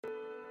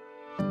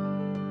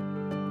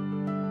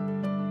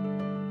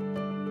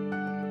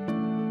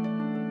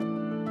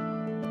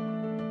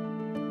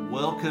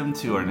Welcome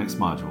to our next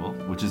module,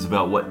 which is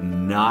about what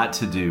not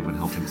to do when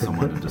helping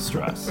someone in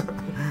distress.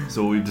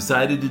 So what we've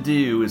decided to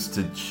do is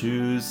to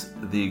choose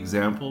the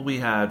example we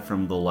had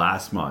from the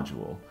last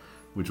module,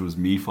 which was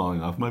me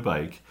falling off my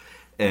bike,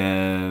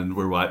 and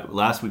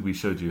last week we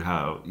showed you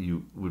how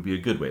you would be a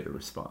good way to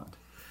respond.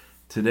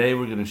 Today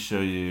we're going to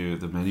show you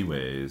the many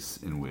ways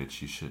in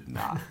which you should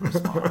not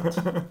respond.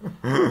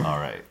 All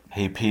right.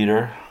 Hey,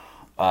 Peter,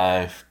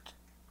 I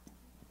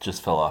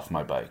just fell off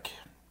my bike.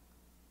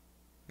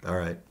 All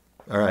right.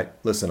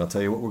 Listen, I'll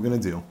tell you what we're going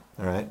to do.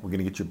 All right. We're going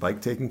to get your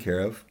bike taken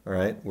care of. All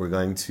right. We're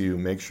going to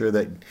make sure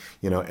that,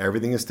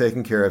 everything is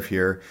taken care of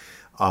here.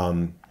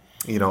 Listen,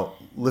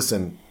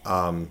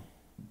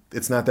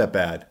 it's not that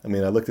bad. I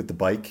mean, I looked at the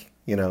bike,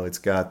 it's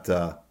got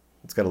a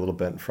little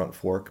bent front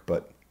fork,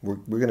 but we're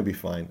going to be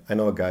fine. I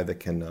know a guy that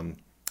can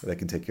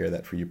take care of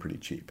that for you pretty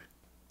cheap.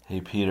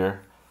 Hey,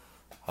 Peter,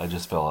 I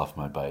just fell off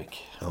my bike.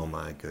 Oh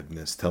my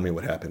goodness. Tell me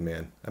what happened,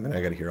 man. I mean,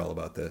 I got to hear all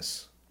about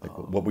this. Like,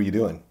 what were you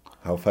doing?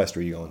 How fast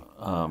were you going?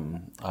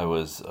 I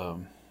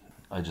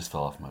just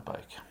fell off my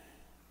bike.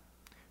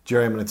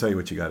 Jerry, I'm going to tell you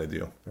what you got to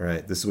do. All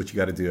right. This is what you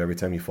got to do every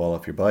time you fall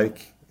off your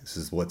bike. This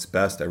is what's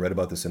best. I read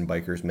about this in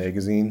Bikers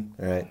Magazine.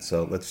 All right.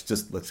 So let's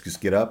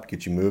just get up,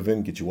 get you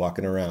moving, get you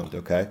walking around.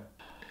 Okay.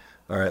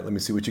 All right. Let me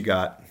see what you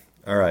got.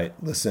 All right.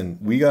 Listen,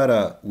 we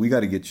gotta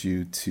get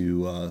you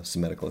to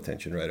some medical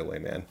attention right away,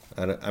 man.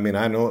 I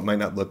know it might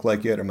not look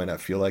like it or might not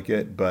feel like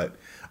it, but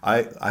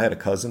I had a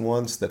cousin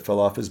once that fell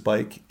off his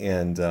bike,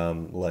 and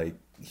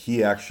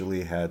he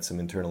actually had some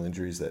internal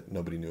injuries that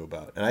nobody knew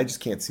about, and I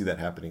just can't see that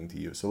happening to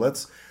you. So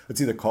let's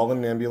either call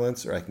an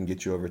ambulance or I can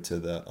get you over to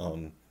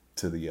the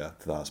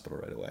hospital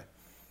right away.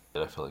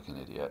 I feel like an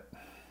idiot.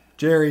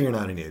 Jerry, you're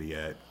not an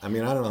idiot. I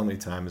mean, I don't know how many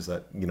times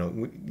that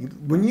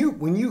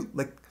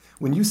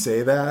when you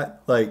say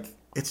that,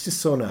 it's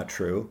just so not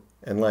true,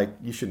 and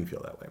you shouldn't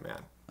feel that way,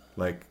 man.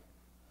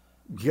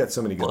 You got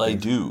so many good things. I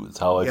do. It's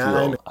how I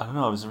feel. I don't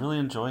know. I was really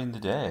enjoying the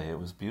day. It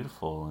was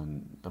beautiful,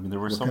 and I mean, there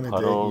were what some kind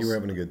puddles. Of day? You were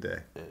having a good day.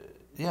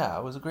 Yeah,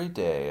 it was a great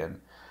day, and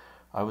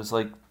I was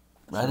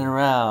riding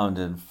around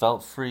and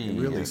felt free.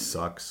 It really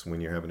sucks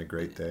when you're having a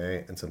great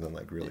day and something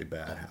really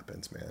bad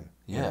happens, man.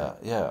 Yeah,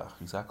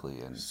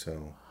 exactly. And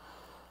so,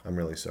 I'm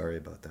really sorry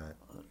about that.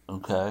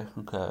 Okay.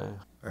 All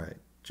right,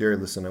 Jerry.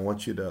 Listen, I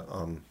want you to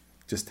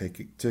just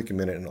take a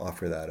minute and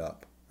offer that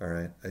up. All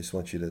right. I just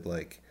want you to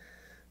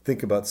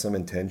think about some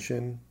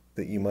intention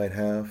that you might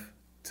have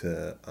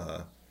to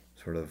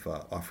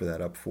offer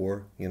that up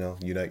for,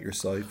 unite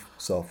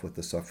yourself with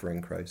the suffering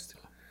Christ.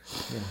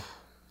 Yeah.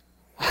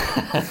 I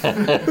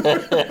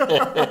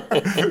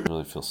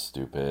really feel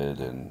stupid,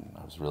 and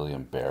I was really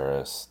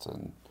embarrassed,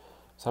 and I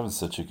was having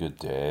such a good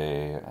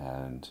day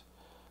and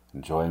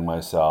enjoying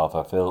myself.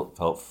 I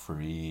felt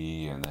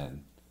free, and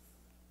then...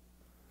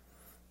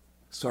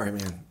 Sorry,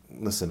 man.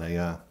 Listen,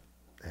 I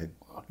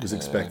was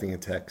expecting a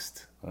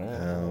text.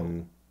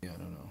 Yeah, I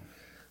don't know.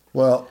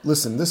 Well,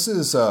 listen, this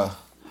is, I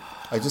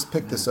just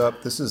picked this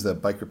up. This is the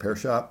bike repair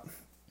shop,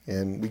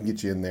 and we can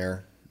get you in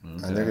there.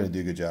 Okay. And they're going to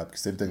do a good job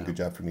because they've done a good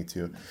job for me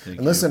too. Thank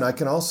you. Listen, I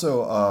can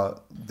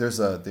also, there's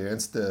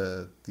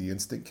the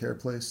instant care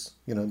place,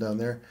 down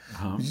there.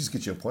 Uh-huh. You just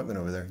get your appointment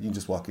over there. You can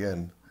just walk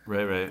in.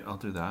 Right. I'll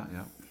do that,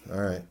 yeah. All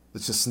right.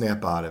 Let's just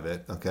snap out of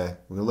it, okay?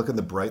 We're going to look at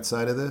the bright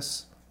side of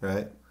this,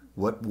 right?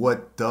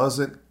 What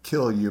doesn't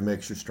kill you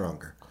makes you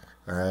stronger.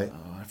 All right.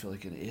 Oh, I feel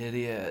like an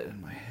idiot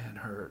and my head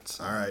hurts.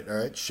 All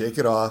right. Shake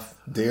it off.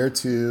 Day or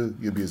two,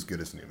 you'll be as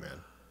good as new, man.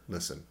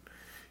 Listen,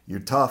 you're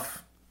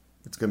tough.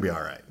 It's going to be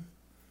all right.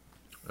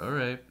 All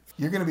right.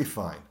 You're going to be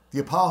fine. The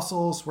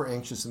apostles were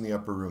anxious in the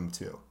upper room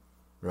too,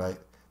 right?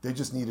 They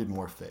just needed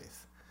more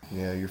faith.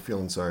 Yeah, you're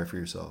feeling sorry for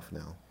yourself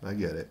now. I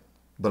get it.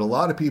 But a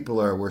lot of people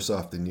are worse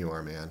off than you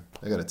are, man.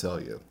 I got to tell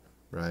you,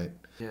 right?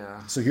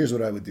 Yeah. So here's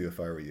what I would do if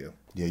I were you.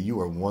 Yeah, you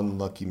are one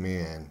lucky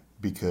man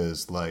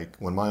because,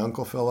 when my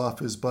uncle fell off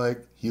his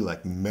bike, he,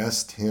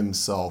 messed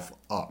himself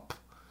up.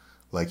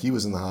 He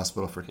was in the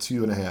hospital for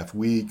 2.5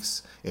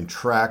 weeks in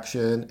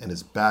traction, and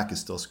his back is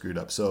still screwed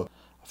up. So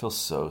I feel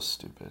so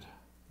stupid.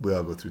 We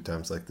all go through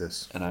times like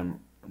this. And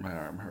my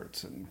arm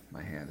hurts, and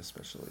my hand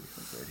especially,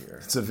 right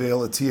here. It's a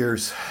veil of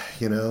tears,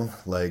 it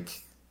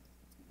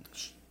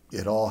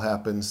all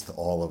happens to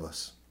all of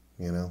us,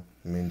 I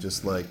mean,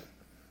 just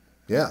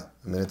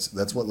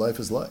that's what life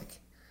is like,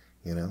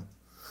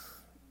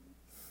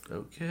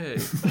 Okay.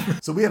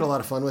 So we had a lot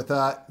of fun with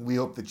that. We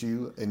hope that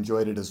you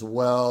enjoyed it as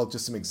well.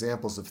 Just some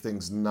examples of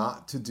things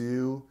not to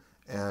do.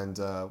 And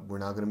we're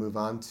now going to move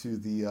on to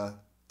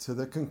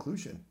the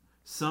conclusion.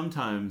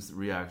 Sometimes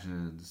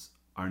reactions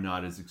are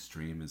not as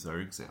extreme as our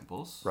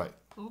examples. Right.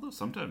 Although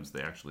sometimes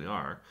they actually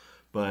are.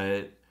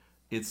 But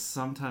it's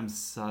sometimes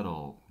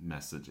subtle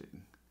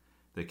messaging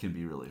that can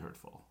be really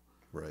hurtful.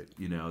 Right.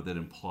 That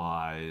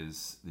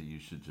implies that you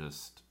should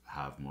just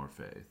have more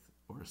faith.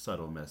 Or a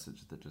subtle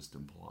message that just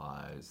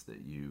implies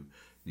that you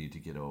need to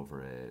get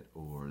over it,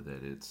 or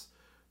that it's,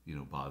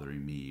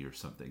 bothering me or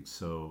something.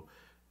 So,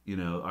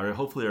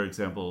 hopefully our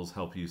examples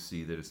help you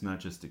see that it's not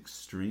just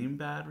extreme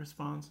bad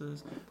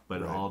responses,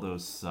 but all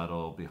those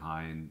subtle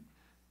behind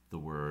the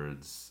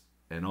words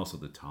and also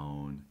the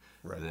tone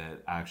Right.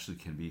 that actually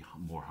can be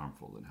more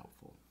harmful than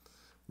helpful.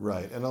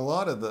 Right, and a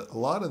lot of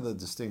the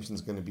distinction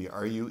is going to be: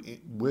 are you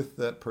with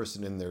that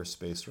person in their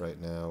space right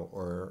now,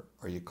 or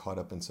are you caught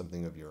up in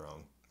something of your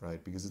own?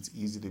 Right, because it's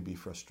easy to be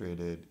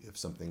frustrated if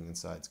something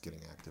inside's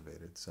getting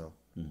activated. So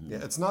yeah,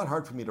 it's not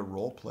hard for me to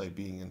role play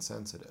being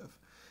insensitive.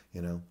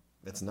 You know,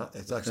 it's not.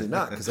 It's actually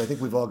not, because I think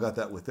we've all got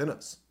that within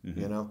us.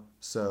 You know,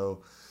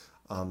 so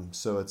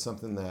it's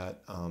something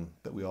that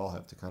that we all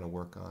have to kind of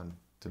work on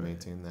to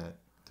maintain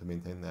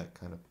that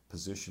kind of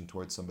position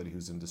towards somebody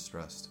who's in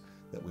distress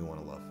that we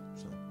want to love.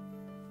 So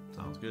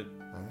Sounds good.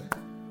 all right,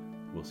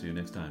 We'll see you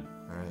next time.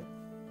 all right.